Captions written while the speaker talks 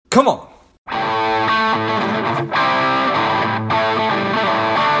Come on.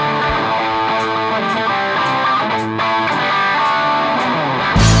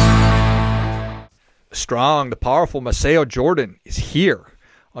 Strong, the powerful Maceo Jordan is here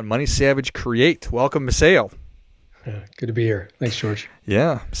on Money Savage Create. Welcome, Maceo. Good to be here. Thanks, George.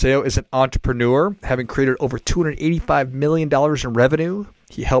 Yeah. Maceo is an entrepreneur, having created over $285 million in revenue.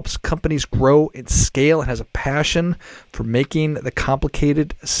 He helps companies grow and scale and has a passion for making the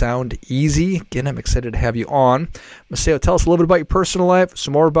complicated sound easy. Again, I'm excited to have you on. Maceo, tell us a little bit about your personal life,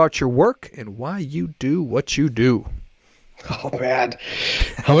 some more about your work, and why you do what you do. Oh, man.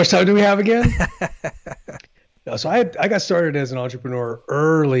 How much time do we have again? So I got started as an entrepreneur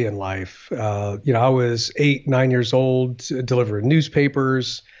early in life. I was 8, 9 years old, delivering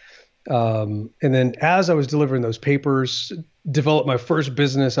newspapers. And then as I was delivering those papers, developed my first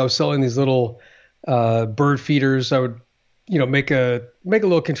business. I was selling these little bird feeders. I would, make a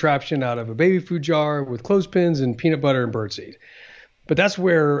little contraption out of a baby food jar with clothespins and peanut butter and birdseed. But that's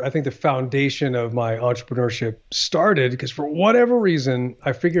where I think the foundation of my entrepreneurship started, because for whatever reason,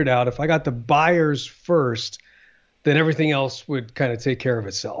 I figured out if I got the buyers first, then everything else would kind of take care of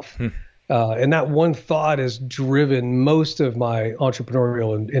itself. And that one thought has driven most of my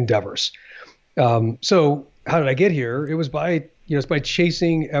entrepreneurial endeavors. So how did I get here? It was by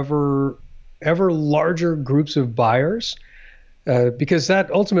chasing ever larger groups of buyers, because that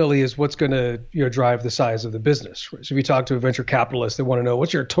ultimately is what's going to drive the size of the business. So if you talk to a venture capitalist, they want to know,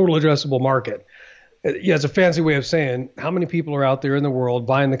 what's your total addressable market? Yeah, it's a fancy way of saying how many people are out there in the world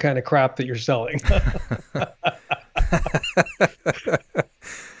buying the kind of crap that you're selling.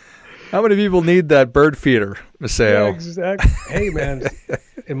 How many people need that bird feeder, Maceo? Yeah, exactly. Hey, man,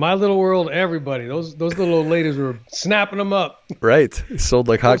 in my little world, everybody, those little old ladies were snapping them up. Right. It sold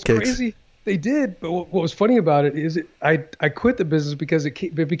like hotcakes. Crazy. They did. But what was funny about it is I quit the business because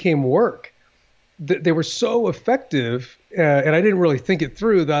it became work. They were so effective, and I didn't really think it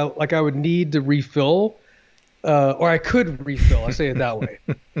through, that I would need to refill, or I could refill. I say it that way.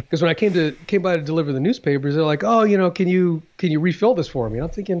 Because when I came by to deliver the newspapers, they're like, "Oh, can you refill this for me?" And I'm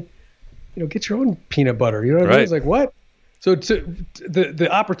thinking, get your own peanut butter. You know what I mean? I was like, what? So the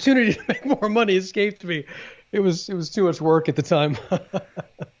opportunity to make more money escaped me. It was too much work at the time.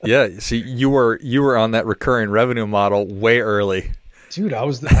 Yeah. See, you were on that recurring revenue model way early. Dude, I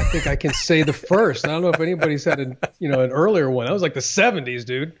think I can say the first. I don't know if anybody's had an earlier one. That was like the 70s,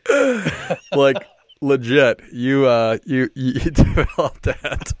 dude. Like legit. You developed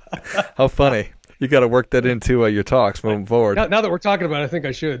that. How funny. You got to work that into your talks moving forward. Now that we're talking about it, I think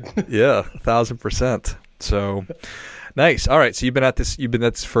I should. Yeah, 1,000%. So nice. All right. So you've been at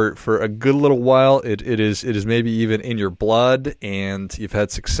this for a good little while. It is maybe even in your blood, and you've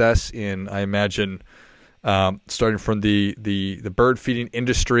had success in, I imagine, starting from the bird feeding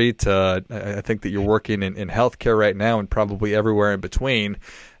industry to, I think that you're working in healthcare right now, and probably everywhere in between.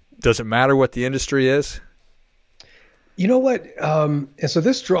 Does it matter what the industry is? You know what? And so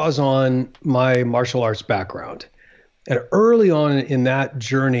this draws on my martial arts background. And early on in that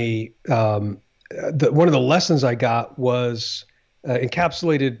journey, one of the lessons I got was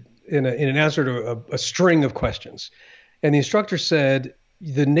encapsulated in an answer to a string of questions. And the instructor said,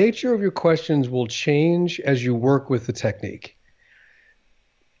 the nature of your questions will change as you work with the technique.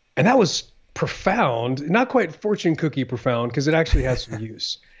 And that was profound, not quite fortune cookie profound, because it actually has some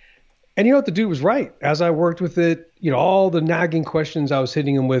use. And you know what? The dude was right. As I worked with it, all the nagging questions I was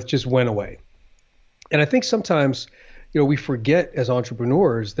hitting him with just went away. And I think sometimes, we forget as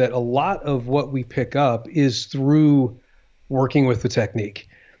entrepreneurs that a lot of what we pick up is through working with the technique.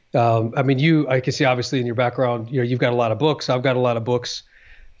 I can see obviously in your background, you've got a lot of books. I've got a lot of books.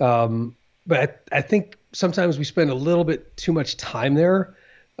 But I think sometimes we spend a little bit too much time there.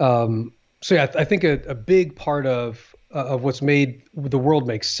 I think a big part of what's made the world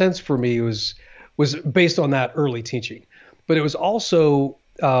make sense for me was based on that early teaching. But it was also,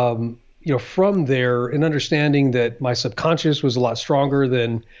 from there, an understanding that my subconscious was a lot stronger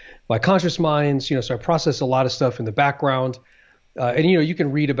than my conscious mind. So I process a lot of stuff in the background. And you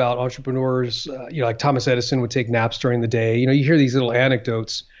can read about entrepreneurs, like Thomas Edison would take naps during the day. You hear these little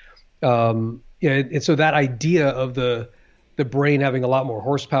anecdotes. And so that idea of the brain having a lot more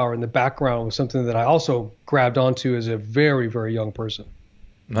horsepower in the background was something that I also grabbed onto as a very, very young person.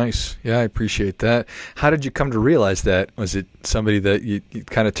 Nice. Yeah, I appreciate that. How did you come to realize that? Was it somebody that you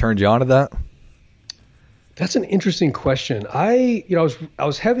kind of turned you on to that? That's an interesting question. I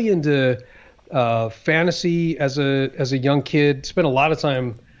was heavy into fantasy as a young kid. Spent a lot of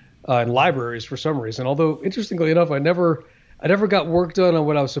time in libraries for some reason. Although interestingly enough, I never got work done on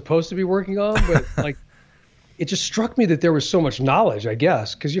what I was supposed to be working on. But it just struck me that there was so much knowledge, I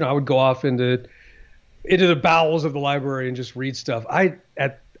guess, because, I would go off into the bowels of the library and just read stuff. I'd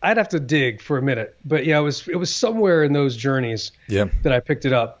have to dig for a minute, but yeah, it was somewhere in those journeys that I picked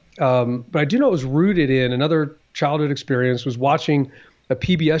it up. But I do know it was rooted in another childhood experience, was watching a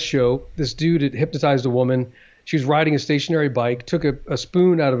PBS show. This dude had hypnotized a woman. She was riding a stationary bike, took a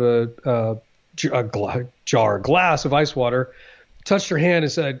spoon out of a glass of ice water, touched her hand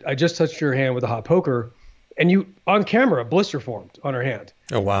and said, "I just touched your hand with a hot poker." And on camera, a blister formed on her hand.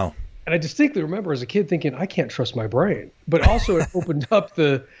 Oh, wow. And I distinctly remember as a kid thinking, I can't trust my brain. But also it opened up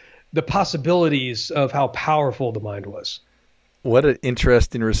the possibilities of how powerful the mind was. What an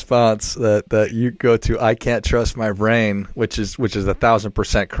interesting response that you go to. I can't trust my brain, which is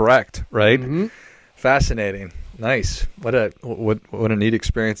 1,000% correct, right? Mm-hmm. Fascinating. Nice. What a neat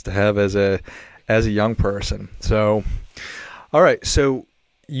experience to have as a young person. So, all right. So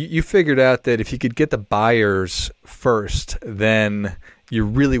you figured out that if you could get the buyers first, then you're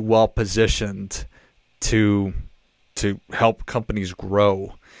really well positioned to help companies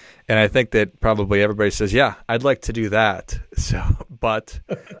grow. And I think that probably everybody says, yeah, I'd like to do that. So, but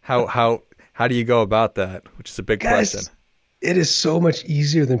how do you go about that? Which is a big question. It is so much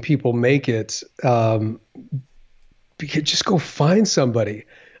easier than people make it. Because just go find somebody.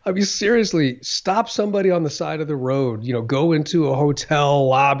 I mean, seriously, stop somebody on the side of the road. Go into a hotel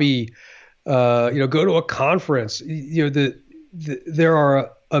lobby. Go to a conference. There are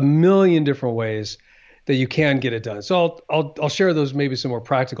a million different ways that you can get it done. So I'll share those, maybe some more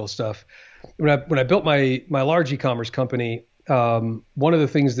practical stuff. When I built my large e-commerce company, one of the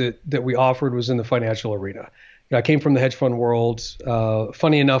things that we offered was in the financial arena. I came from the hedge fund world.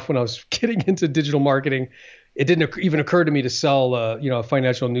 Funny enough, when I was getting into digital marketing, it didn't even occur to me to sell a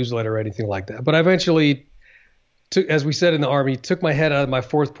financial newsletter or anything like that. But I eventually, as we said in the Army, took my head out of my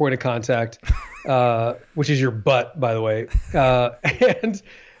fourth point of contact, which is your butt, by the way, and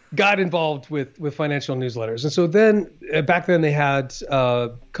got involved with financial newsletters. And so then, back then, they had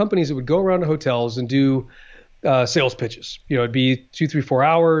companies that would go around to hotels and do sales pitches. It'd be 2, 3, 4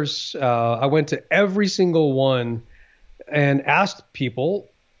 hours. I went to every single one and asked people,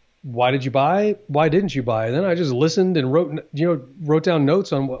 why did you buy? Why didn't you buy? And then I just listened and wrote down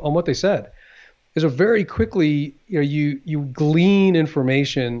notes on what they said. And so very quickly, you glean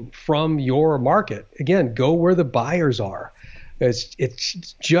information from your market. Again, go where the buyers are.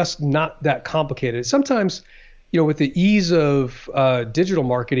 It's just not that complicated. Sometimes, with the ease of digital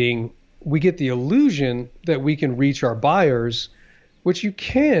marketing, we get the illusion that we can reach our buyers, which you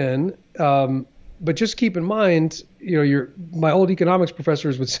can. But just keep in mind, my old economics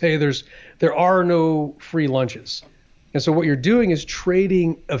professors would say there are no free lunches. And so what you're doing is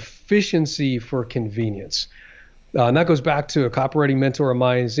trading efficiency for convenience. And that goes back to a copywriting mentor of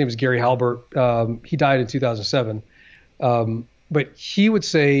mine. His name is Gary Halbert. He died in 2007. But he would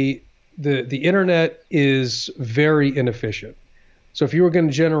say the internet is very inefficient. So if you were going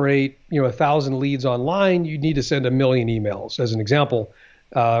to generate 1,000 leads online, you need to send 1 million emails, as an example.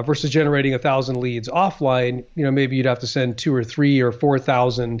 Versus generating 1,000 leads offline, maybe you'd have to send 2 or 3 or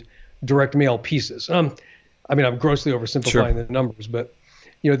 4,000 direct mail pieces. I'm grossly oversimplifying the numbers, but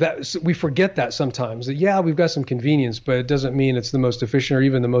we forget that sometimes. That we've got some convenience, but it doesn't mean it's the most efficient or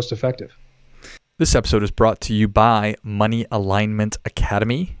even the most effective. This episode is brought to you by Money Alignment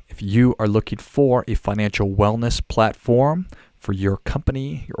Academy. If you are looking for a financial wellness platform for your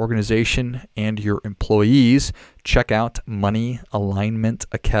company, your organization, and your employees, check out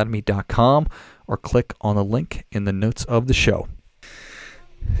moneyalignmentacademy.com or click on the link in the notes of the show.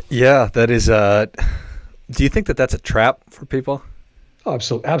 Yeah, that is do you think that that's a trap for people? Oh,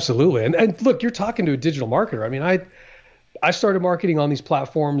 absolutely. And look, you're talking to a digital marketer. I mean, I started marketing on these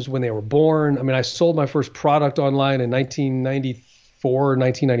platforms when they were born. I mean, I sold my first product online in 1994,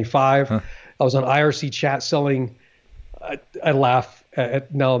 1995. Huh. I was on IRC chat selling. I laugh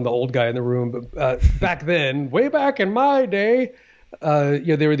at now I'm the old guy in the room, but back then, way back in my day,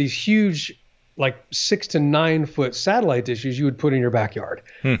 there were these huge, like 6 to 9 foot satellite dishes you would put in your backyard,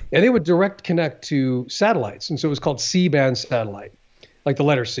 and they would direct connect to satellites, and so it was called C-band satellite, like the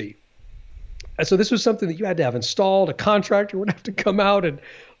letter C. And so this was something that you had to have installed. A contractor would have to come out and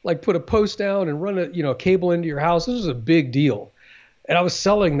like put a post down and run a cable into your house. This was a big deal, and I was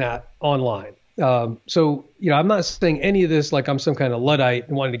selling that online. So, I'm not saying any of this like I'm some kind of Luddite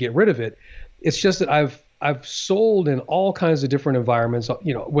and wanting to get rid of it. It's just that I've sold in all kinds of different environments,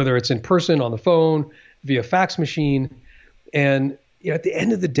 whether it's in person, on the phone, via fax machine. And at the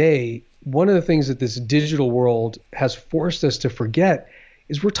end of the day, one of the things that this digital world has forced us to forget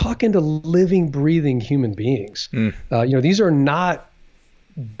is we're talking to living, breathing human beings. These are not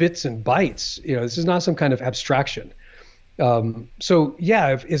bits and bytes. This is not some kind of abstraction. So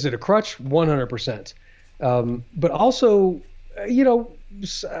yeah, is it a crutch? 100%. But also,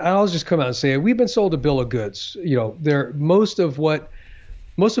 I'll just come out and say it. We've been sold a bill of goods. Most of what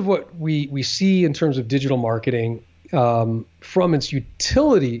we see in terms of digital marketing, from its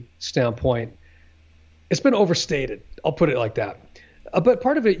utility standpoint, it's been overstated. I'll put it like that. But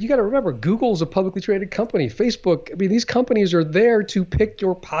part of it, you got to remember, Google's a publicly traded company. Facebook, these companies are there to pick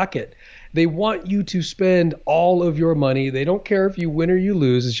your pocket. They want you to spend all of your money. They don't care if you win or you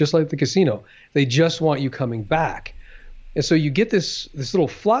lose. It's just like the casino. They just want you coming back. And so you get this little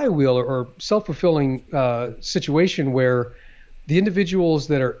flywheel or self-fulfilling situation where the individuals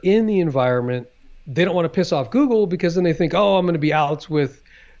that are in the environment, they don't want to piss off Google because then they think, oh, I'm going to be out with,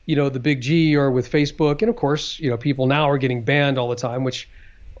 the big G or with Facebook. And of course, people now are getting banned all the time, which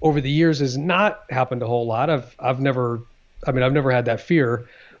over the years has not happened a whole lot. I've never had that fear.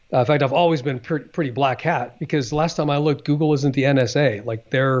 In fact, I've always been pretty black hat because the last time I looked, Google isn't the NSA. Like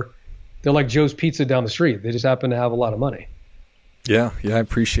they're like Joe's Pizza down the street. They just happen to have a lot of money. Yeah, I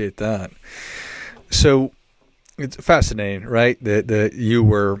appreciate that. So it's fascinating, right? That you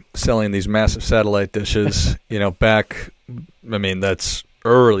were selling these massive satellite dishes, back. That's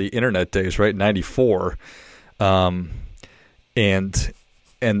early internet days, right? 94, and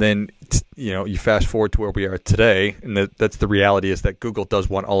then you fast forward to where we are today, and that's the reality is that Google does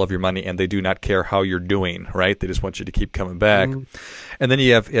want all of your money, and they do not care how you're doing, right? They just want you to keep coming back. Mm-hmm. And then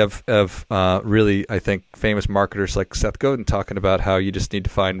you have really, I think, famous marketers like Seth Godin talking about how you just need to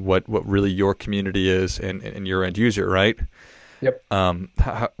find what really your community is and your end user, right? Yep.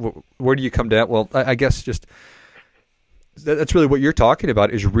 Where do you come down? Well, I guess just that's really what you're talking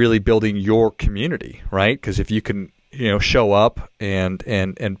about is really building your community, right? Because if you can show up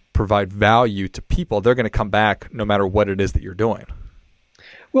and provide value to people, they're going to come back no matter what it is that you're doing.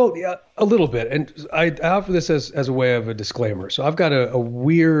 Well, yeah, a little bit. And I offer this as a way of a disclaimer. So I've got a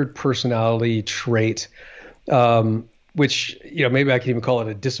weird personality trait, which, maybe I can even call it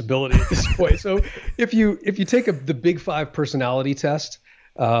a disability at this point. So if you take the Big Five personality test,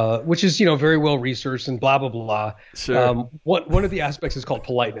 which is, very well researched and blah, blah, blah. Sure. One of the aspects is called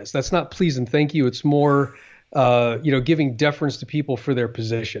politeness. That's not please and thank you. It's more, giving deference to people for their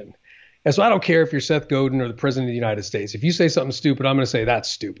position. And so I don't care if you're Seth Godin or the president of the United States. If you say something stupid, I'm going to say that's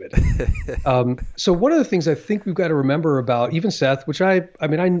stupid. So one of the things I think we've got to remember about even Seth, which I've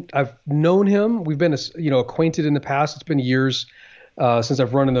known him. We've been, acquainted in the past. It's been years since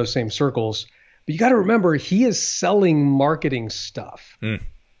I've run in those same circles. But you got to remember, he is selling marketing stuff. Mm.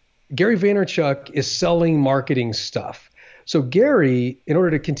 Gary Vaynerchuk is selling marketing stuff. So Gary, in order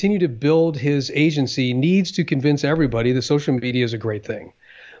to continue to build his agency, needs to convince everybody that social media is a great thing.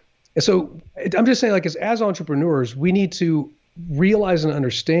 And so I'm just saying, as entrepreneurs, we need to realize and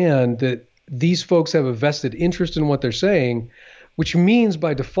understand that these folks have a vested interest in what they're saying, which means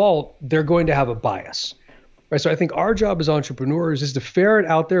by default, they're going to have a bias. Right? So I think our job as entrepreneurs is to ferret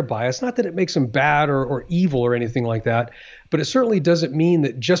out their bias. Not that it makes them bad or evil or anything like that, but it certainly doesn't mean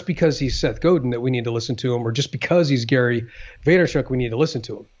that just because he's Seth Godin that we need to listen to him, or just because he's Gary Vaynerchuk we need to listen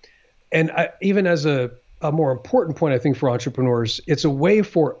to him. And even as a more important point, I think for entrepreneurs, it's a way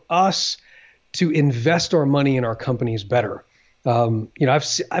for us to invest our money in our companies better.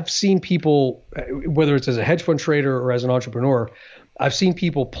 I've seen people, whether it's as a hedge fund trader or as an entrepreneur, I've seen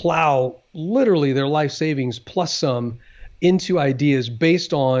people plow literally their life savings plus some into ideas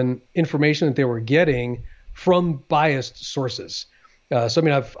based on information that they were getting from biased sources.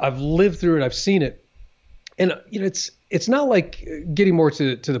 I've lived through it. I've seen it. And, it's not like, getting more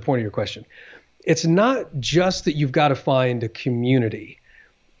to the point of your question, it's not just that you've got to find a community.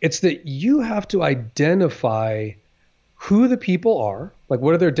 It's that you have to identify who the people are, like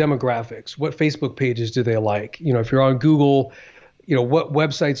what are their demographics, what Facebook pages do they like? If you're on Google, what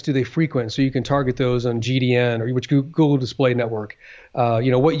websites do they frequent so you can target those on GDN or which Google Display Network? What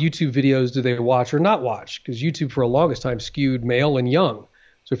YouTube videos do they watch or not watch? Because YouTube for the longest time skewed male and young.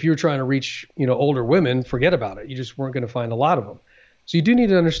 So if you were trying to reach, older women, forget about it. You just weren't going to find a lot of them. So you do need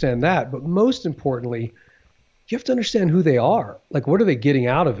to understand that. But most importantly, you have to understand who they are. Like, what are they getting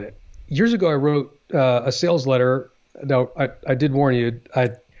out of it? Years ago, I wrote a sales letter. Now, I did warn you,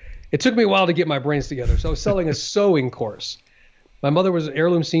 it took me a while to get my brains together. So I was selling a sewing course. My mother was an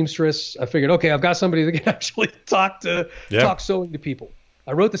heirloom seamstress. I figured, okay, I've got somebody that can actually talk sewing to people.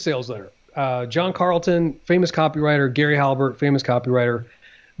 I wrote the sales letter. John Carlton, famous copywriter, Gary Halbert, famous copywriter,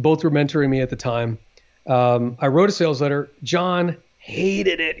 both were mentoring me at the time. I wrote a sales letter. John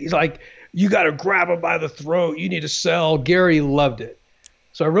hated it. He's like, you got to grab him by the throat. You need to sell. Gary loved it.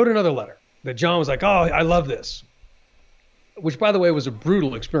 So I wrote another letter that John was like, oh, I love this. which by the way was a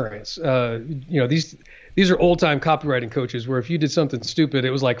brutal experience. These are old time copywriting coaches where if you did something stupid,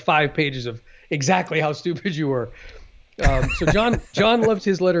 it was like 5 pages of exactly how stupid you were. So John loved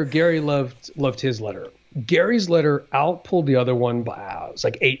his letter. Gary loved his letter. Gary's letter outpulled the other one by it was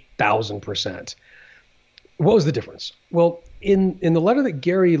like 8,000%. What was the difference? Well, in the letter that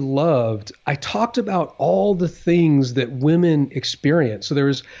Gary loved, I talked about all the things that women experience. So there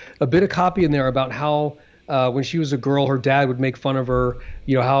was a bit of copy in there about how when she was a girl, her dad would make fun of her.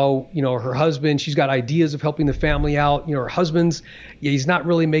 How her husband, she's got ideas of helping the family out. Her husband's, he's not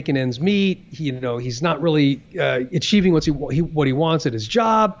really making ends meet. He's not really achieving what he wants at his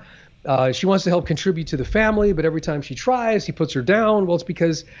job. She wants to help contribute to the family, but every time she tries, he puts her down. Well, it's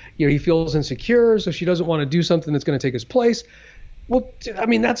because he feels insecure, so she doesn't want to do something that's going to take his place. Well, I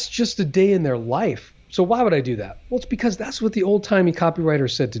mean, that's just a day in their life. So why would I do that? Well, it's because that's what the old-timey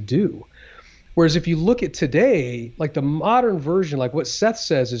copywriter said to do. Whereas if you look at today, like the modern version, like what Seth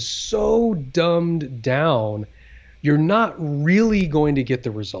says is so dumbed down, you're not really going to get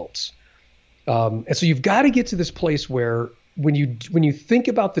the results. And so you've got to get to this place where when you think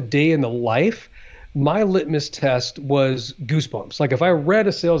about the day in the life, my litmus test was goosebumps. Like if I read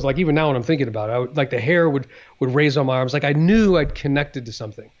a sales, like even now when I'm thinking about it, like the hair would raise on my arms. Like I knew I'd connected to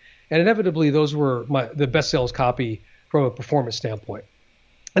something. And inevitably those were the best sales copy from a performance standpoint.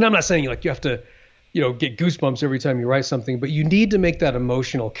 And I'm not saying you have to, get goosebumps every time you write something, but you need to make that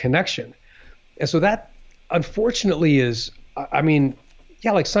emotional connection. And so that unfortunately is,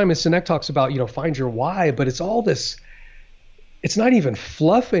 like Simon Sinek talks about, find your why, but it's all this, it's not even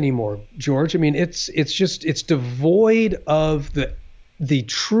fluff anymore, George. I mean, it's devoid of the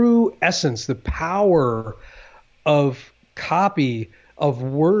true essence, the power of copy, of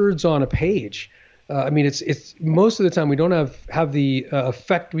words on a page. It's most of the time we don't have the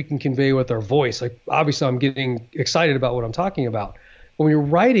effect we can convey with our voice. Like obviously I'm getting excited about what I'm talking about. When you're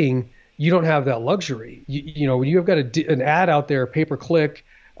writing, you don't have that luxury. When you've got an ad out there, pay-per-click,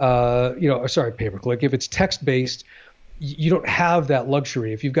 pay-per-click. If it's text-based, you don't have that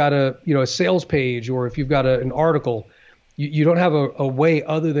luxury. If you've got a sales page or if you've got an article, you don't have a way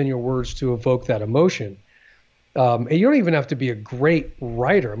other than your words to evoke that emotion. And you don't even have to be a great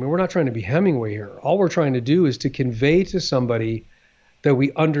writer. I mean, we're not trying to be Hemingway here. All we're trying to do is to convey to somebody that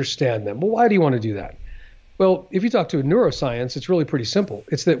we understand them. Well, why do you want to do that? Well, if you talk to a neuroscience, it's really pretty simple.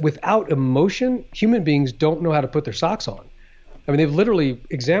 It's that without emotion, human beings don't know how to put their socks on. I mean, they've literally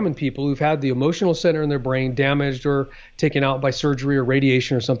examined people who've had the emotional center in their brain damaged or taken out by surgery or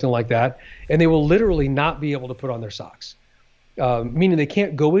radiation or something like that, and they will literally not be able to put on their socks. Meaning they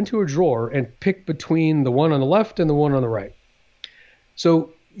can't go into a drawer and pick between the one on the left and the one on the right.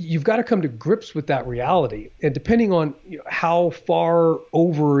 So you've got to come to grips with that reality. And depending on how far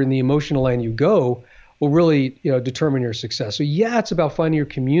over in the emotional land you go will really determine your success. So yeah, it's about finding your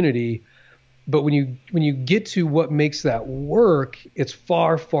community. But when you get to what makes that work, it's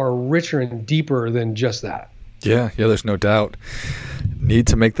far, far richer and deeper than just that. Yeah, there's no doubt. Need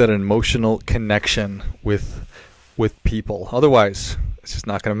to make that an emotional connection with people. Otherwise, it's just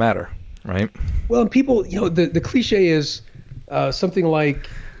not going to matter, right? Well, and people, the cliche is something like,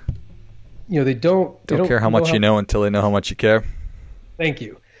 they don't care how much you know until they know how much you care. Thank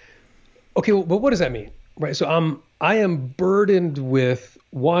you. Okay, well, but what does that mean? Right. So I am burdened with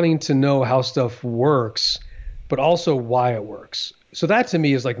wanting to know how stuff works, but also why it works. So that to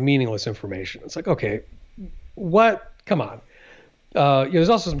me is like meaningless information. It's like, okay, what? Come on. There's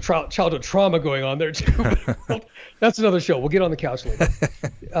also some childhood trauma going on there too. But that's another show. We'll get on the couch later.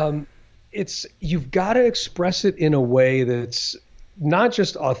 You've got to express it in a way that's not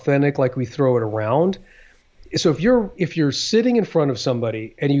just authentic, like we throw it around. So if you're sitting in front of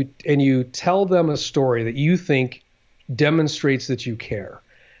somebody and you tell them a story that you think demonstrates that you care,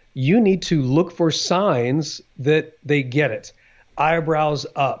 you need to look for signs that they get it. Eyebrows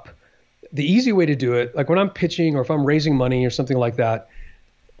up. The easy way to do it, like when I'm pitching or if I'm raising money or something like that,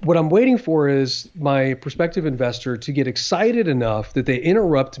 what I'm waiting for is my prospective investor to get excited enough that they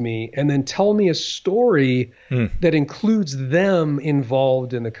interrupt me and then tell me a story that includes them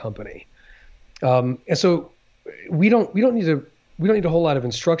involved in the company. And so we don't need a whole lot of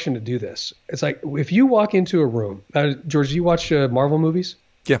instruction to do this. It's like if you walk into a room, George, do you watch Marvel movies?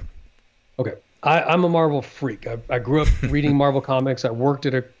 Yeah. Okay. I'm a Marvel freak. I grew up reading Marvel comics. I worked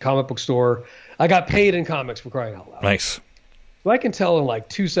at a comic book store. I got paid in comics, for crying out loud. Nice. So I can tell in like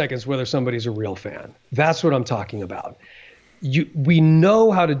 2 seconds whether somebody's a real fan. That's what I'm talking about. We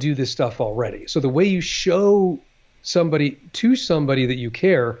know how to do this stuff already. So the way you show somebody that you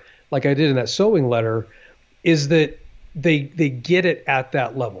care, like I did in that sewing letter, is that they get it at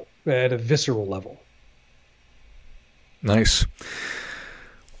that level, at a visceral level. Nice.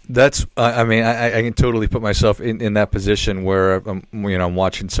 That's, I mean, I can totally put myself in that position where I'm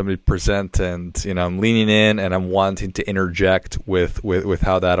watching somebody present and, I'm leaning in and I'm wanting to interject with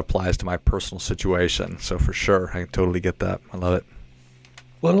how that applies to my personal situation. So for sure, I can totally get that. I love it.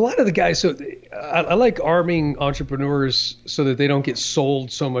 Well, and a lot of the guys, so I like arming entrepreneurs so that they don't get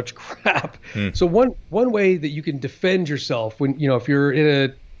sold so much crap. So one way that you can defend yourself when, if you're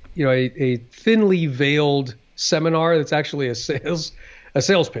in a thinly veiled seminar that's actually a sales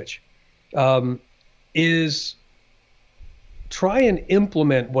pitch, is try and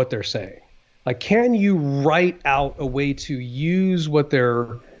implement what they're saying. Like, can you write out a way to use what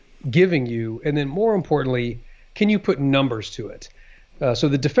they're giving you? And then more importantly, can you put numbers to it? So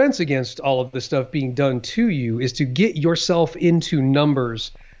the defense against all of this stuff being done to you is to get yourself into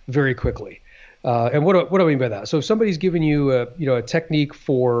numbers very quickly. And what do I mean by that? So if somebody's giving you a technique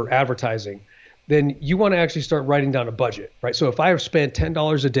for advertising, then you want to actually start writing down a budget, right? So if I have spent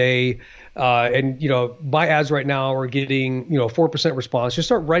 $10 a day, and my ads right now are getting 4% response, just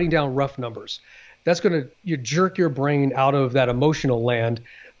start writing down rough numbers. That's going to jerk your brain out of that emotional land.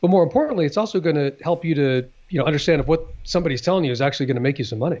 But more importantly, it's also going to help you to understand if what somebody's telling you is actually going to make you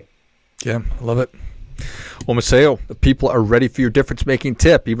some money. Yeah, I love it. Well, Maceo, the people are ready for your difference-making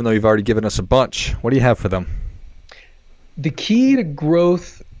tip, even though you've already given us a bunch. What do you have for them? The key to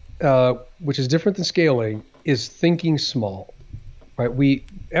growth, which is different than scaling, is thinking small, right?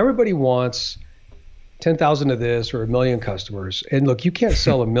 Everybody wants 10,000 of this or 1 million customers. And look, you can't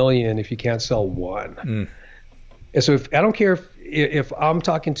sell 1 million if you can't sell one. And so I don't care if I'm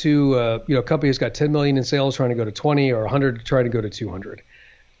talking to a company that's got 10 million in sales trying to go to 20 or 100 trying to go to 200.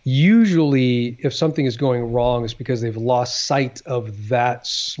 Usually if something is going wrong, it's because they've lost sight of that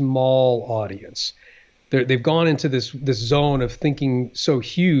small audience. They've gone into this zone of thinking so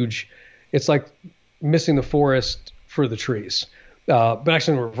huge, it's like missing the forest for the trees. But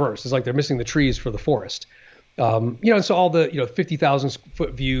actually in reverse, it's like they're missing the trees for the forest. And so all the 50,000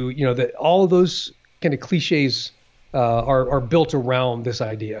 foot view, that all of those kind of cliches are built around this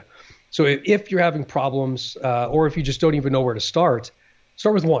idea. So if you're having problems, or if you just don't even know where to start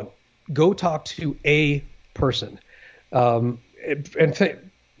with one. Go talk to a person, not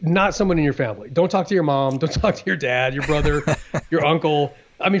someone in your family. Don't talk to your mom. Don't talk to your dad, your brother, your uncle.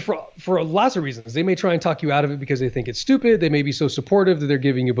 I mean, for lots of reasons. They may try and talk you out of it because they think it's stupid. They may be so supportive that they're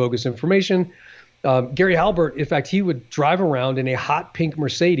giving you bogus information. Gary Halbert, in fact, he would drive around in a hot pink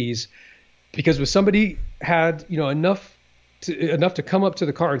Mercedes because if somebody had enough to come up to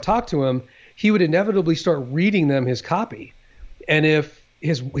the car and talk to him, he would inevitably start reading them his copy. And if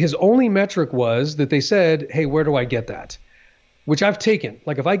his only metric was that they said, hey, where do I get that? Which I've taken.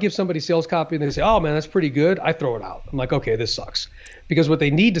 Like if I give somebody sales copy and they say, oh man, that's pretty good, I throw it out. I'm like, okay, this sucks. Because what they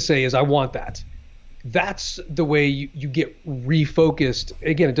need to say is, I want that. That's the way you get refocused.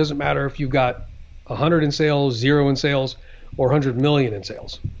 Again, it doesn't matter if you've got 100 in sales, 0 in sales, or 100 million in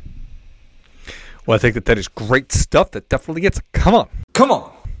sales. Well, I think that is great stuff. That definitely gets, come on.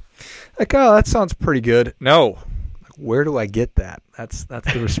 Like, oh, that sounds pretty good. No. Where do I get that? That's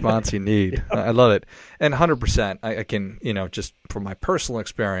the response you need. Yeah. I love it. And 100%, I can, just from my personal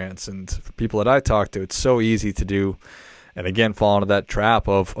experience and for people that I talk to, it's so easy to do. And again, fall into that trap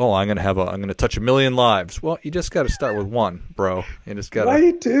of, I'm going to touch 1 million lives. Well, you just got to start with one, bro. You just got to,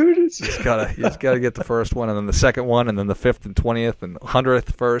 right, dude. You just got to get the first one and then the second one and then the 5th and 20th and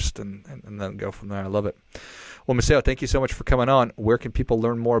 100th first and then go from there. I love it. Well, Maceo, thank you so much for coming on. Where can people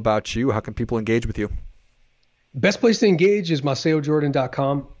learn more about you? How can people engage with you? Best place to engage is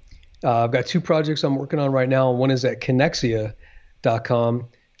maceojordan.com. I've got 2 projects I'm working on right now. One is at Connexia.com.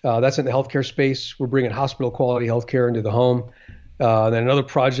 That's in the healthcare space. We're bringing hospital quality healthcare into the home. Then another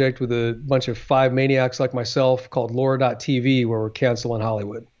project with a bunch of 5 maniacs like myself called Laura.tv, where we're canceling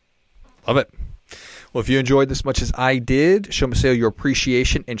Hollywood. Love it. Well, if you enjoyed this as much as I did, show Maceo your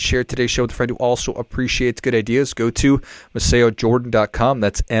appreciation and share today's show with a friend who also appreciates good ideas. Go to MaceoJordan.com.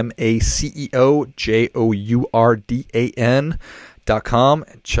 That's MaceoJourdan.com.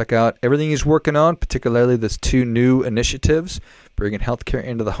 And check out everything he's working on, particularly these 2 new initiatives, bringing healthcare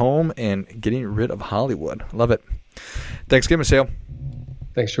into the home and getting rid of Hollywood. Love it. Thanks again, Maceo.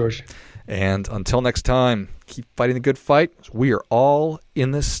 Thanks, George. And until next time, keep fighting the good fight. We are all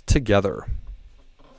in this together.